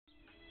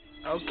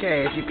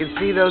Okay, if you can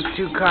see those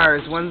two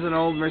cars, one's an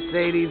old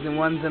Mercedes and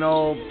one's an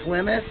old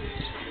Plymouth,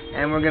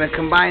 and we're going to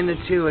combine the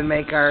two and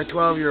make our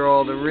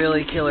 12-year-old a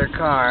really killer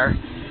car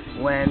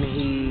when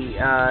he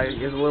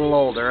is a little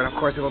older, and of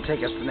course it'll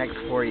take us the next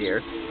 4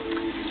 years.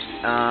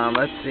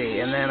 Let's see,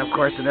 and then of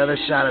course another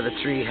shot of the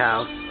tree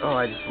house. Oh,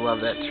 I just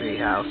love that tree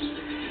house.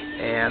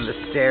 And the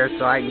stairs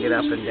so I can get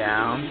up and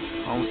down.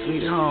 Home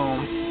sweet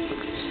home.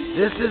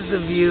 This is the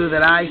view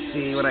that I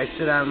see when I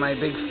sit on my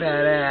big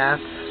fat ass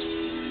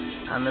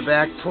on the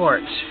back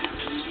porch,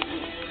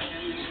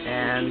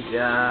 and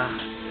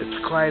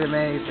it's quite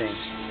amazing.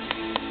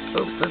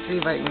 Oops, let's see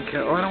if I can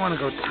go. Oh, I don't want to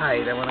go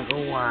tight, I want to go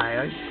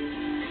wide,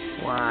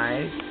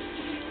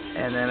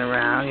 and then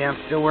around. Yeah, I'm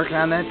still working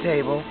on that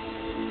table,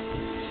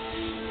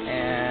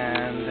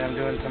 and I'm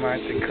doing some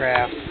arts and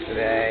crafts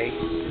today.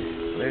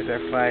 There's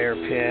our fire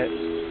pit,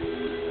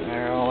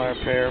 and all our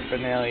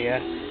paraphernalia.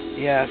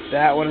 Yes,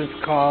 that one is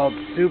called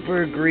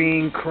Super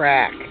Green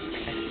Crack.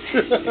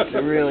 It's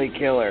really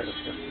killer.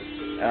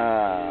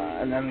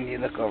 And then you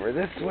look over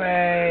this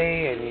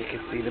way, and you can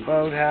see the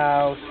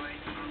boathouse,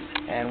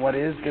 and what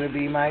is going to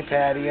be my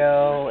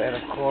patio, and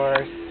of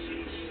course,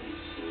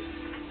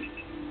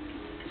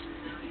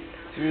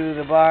 through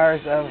the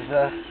bars of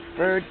the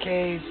bird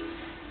cage,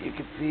 you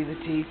can see the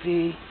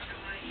teepee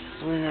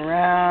swing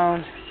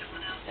around,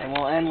 and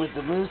we'll end with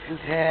the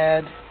moose's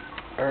head,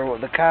 or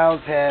the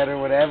cow's head, or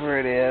whatever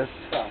it is,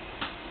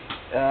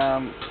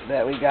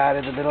 that we got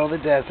in the middle of the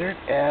desert,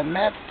 and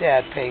Matt's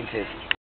dad painted.